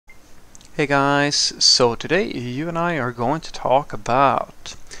Hey guys, so today you and I are going to talk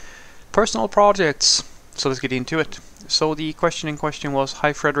about personal projects. So let's get into it. So the question in question was,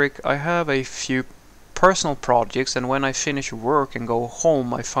 hi Frederick, I have a few personal projects and when I finish work and go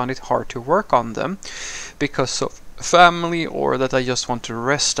home I find it hard to work on them because of family or that I just want to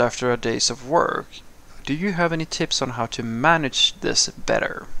rest after a days of work. Do you have any tips on how to manage this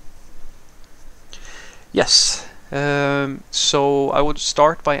better? Yes. So I would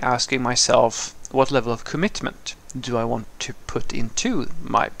start by asking myself, what level of commitment do I want to put into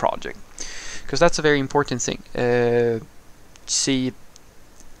my project? Because that's a very important thing. See,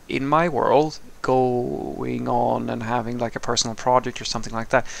 in my world, going on and having like a personal project or something like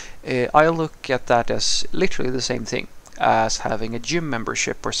that, I look at that as literally the same thing as having a gym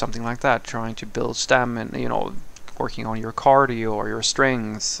membership or something like that, trying to build stamina, working on your cardio or your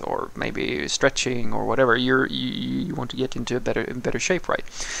strength or maybe stretching or whatever. You want to get into a better shape, right?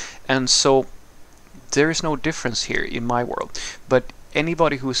 And so there is no difference here in my world, but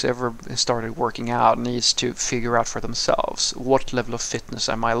anybody who's ever started working out needs to figure out for themselves, what level of fitness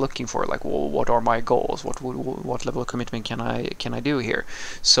am I looking for? Like, well, what are my goals? What level of commitment can I do here?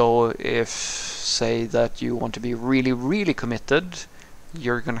 So if say that you want to be really committed,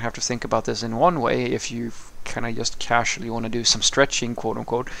 you're going to have to think about this in one way. If you kind of just casually want to do some stretching, quote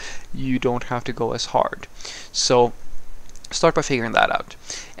unquote, you don't have to go as hard. So start by figuring that out.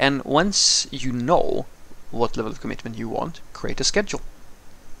 And once you know what level of commitment you want, create a schedule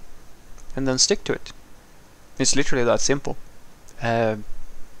and then stick to it. It's literally that simple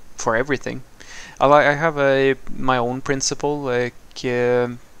for everything. I have my own principle,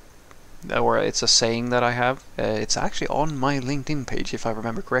 or it's a saying that I have. It's actually on my LinkedIn page, if I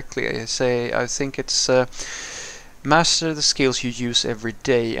remember correctly. I think it's master the skills you use every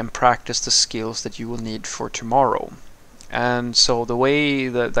day and practice the skills that you will need for tomorrow. And so the way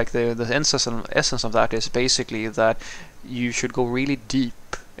that, like the essence of that is basically that you should go really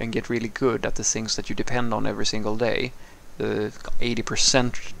deep and get really good at the things that you depend on every single day. The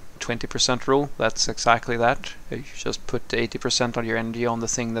 80% 20% rule, that's exactly that. You just put 80% of your energy on the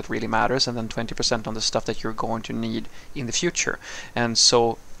thing that really matters and then 20% on the stuff that you're going to need in the future. And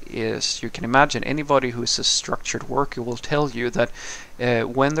so as you can imagine, anybody who's a structured worker will tell you that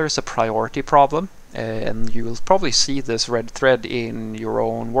when there's a priority problem, and you will probably see this red thread in your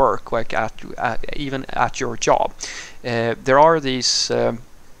own work, like even at your job. There are these,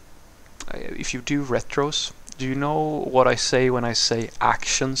 if you do retros, do you know what I say when I say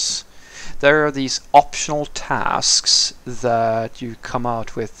actions? There are these optional tasks that you come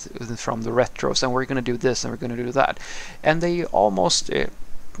out with from the retros, and we're going to do this and we're going to do that. And they almost,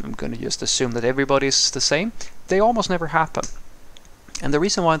 I'm going to just assume that everybody's the same, they almost never happen. And the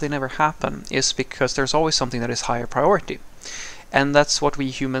reason why they never happen is because there's always something that is higher priority. And that's what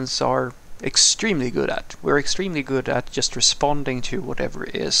we humans are extremely good at. We're extremely good at just responding to whatever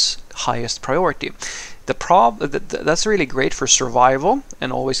is highest priority. That's really great for survival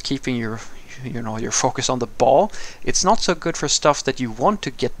and always keeping your focus on the ball. It's not so good for stuff that you want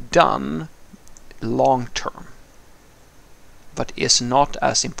to get done long term, but is not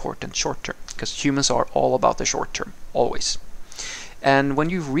as important short term, because humans are all about the short term, always. And when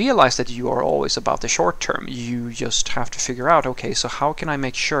you realize that you are always about the short term, you just have to figure out, okay, so how can I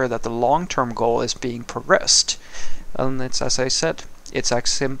make sure that the long-term goal is being progressed? And it's, as I said, it's as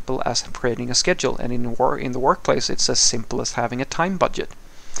simple as creating a schedule. And in the workplace, it's as simple as having a time budget.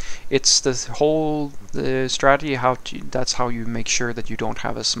 It's the whole strategy. That's how you make sure that you don't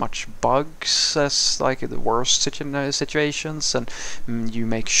have as much bugs as like the worst situations, and you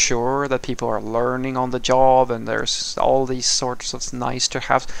make sure that people are learning on the job, and there's all these sorts of nice to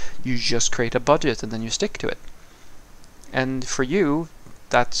have. You just create a budget and then you stick to it. And for you,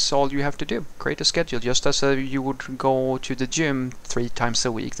 that's all you have to do. Create a schedule, just as you would go to the gym 3 times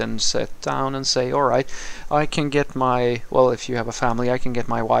a week. Then sit down and say, all right, I can get my, well, if you have a family, I can get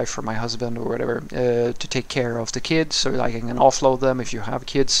my wife or my husband or whatever to take care of the kids, or I can offload them if you have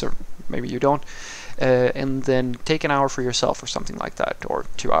kids, or maybe you don't. And then take an hour for yourself or something like that, or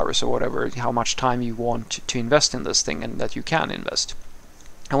 2 hours or whatever, how much time you want to invest in this thing and that you can invest.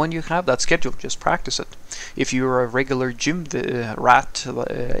 And when you have that schedule, just practice it. If you're a regular gym rat,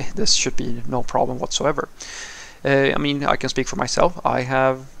 this should be no problem whatsoever. I mean, I can speak for myself. I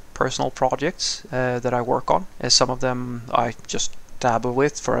have personal projects that I work on. Some of them I just dabble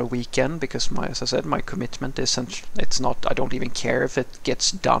with for a weekend because, as I said, my commitment isn't. It's not. I don't even care if it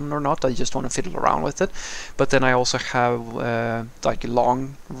gets done or not. I just want to fiddle around with it. But then I also have like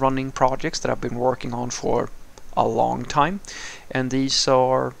long-running projects that I've been working on for a long time, and these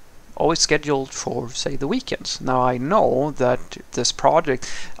are always scheduled for, say, the weekends. Now I know that this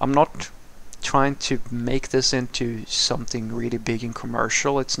project, I'm not trying to make this into something really big and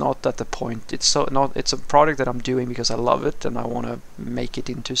commercial. It's not at the point. It's a product that I'm doing because I love it and I want to make it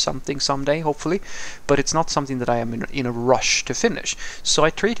into something someday, hopefully. But it's not something that I am in a rush to finish. So I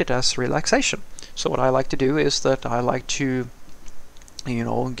treat it as relaxation. So what I like to do is that I like to, you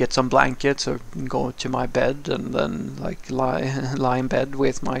know, get some blankets or go to my bed and then like lie in bed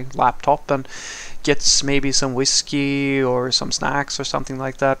with my laptop and get maybe some whiskey or some snacks or something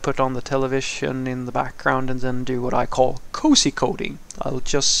like that, put on the television in the background, and then do what I call cozy coding.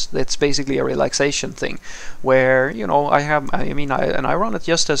 It's basically a relaxation thing where, you know, I run it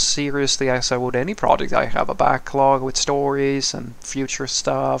just as seriously as I would any project. I have a backlog with stories and future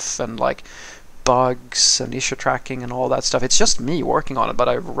stuff and like bugs and issue tracking and all that stuff. It's just me working on it, but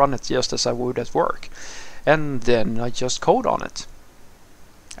I run it just as I would at work. And then I just code on it.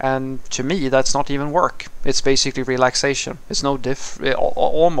 And to me, that's not even work. It's basically relaxation. It's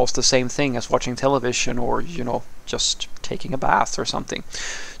almost the same thing as watching television or, you know, just taking a bath or something.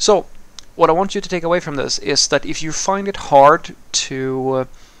 So what I want you to take away from this is that if you find it hard to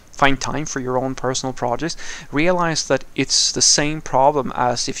find time for your own personal projects, realize that it's the same problem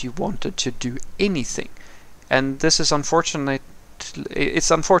as if you wanted to do anything. And this is unfortunate.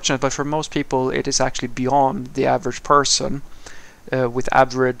 It's unfortunate, but for most people it is actually beyond the average person with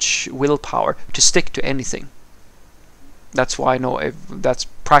average willpower to stick to anything. That's why I know that's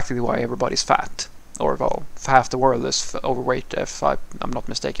practically why everybody's fat, or well, half the world is overweight, if I'm not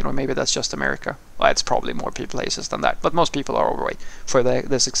mistaken, or maybe that's just America. Well, it's probably more places than that, but most people are overweight for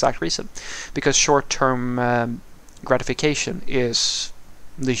this exact reason, because short-term gratification is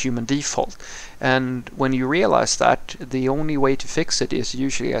the human default. And when you realize that, the only way to fix it is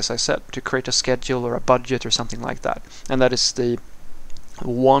usually, as I said, to create a schedule or a budget or something like that. And that is the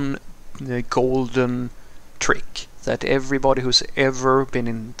one golden trick that everybody who's ever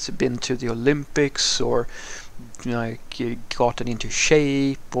been to the Olympics or like gotten into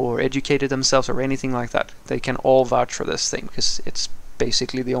shape or educated themselves or anything like that, they can all vouch for this thing, because it's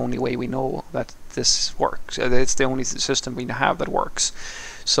basically the only way we know that this works. It's the only system we have that works.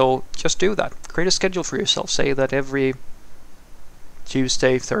 So just do that. Create a schedule for yourself. Say that every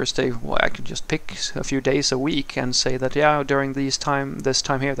Tuesday, Thursday, well, I can just pick a few days a week and say that, yeah, during this time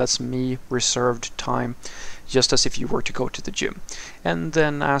here, that's me reserved time, just as if you were to go to the gym. And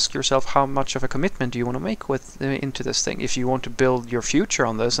then ask yourself, how much of a commitment do you want to make into this thing? If you want to build your future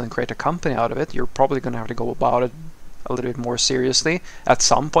on this and create a company out of it, you're probably going to have to go about it a little bit more seriously at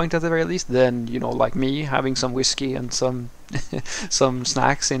some point at the very least than, you know, like me, having some whiskey and some some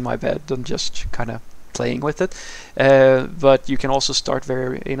snacks in my bed and just kind of playing with it. But you can also start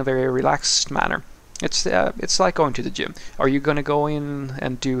in a very relaxed manner. It's like going to the gym. Are you going to go in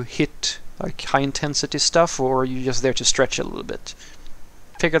and do like high intensity stuff, or are you just there to stretch a little bit?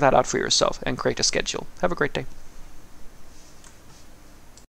 Figure that out for yourself and create a schedule. Have a great day.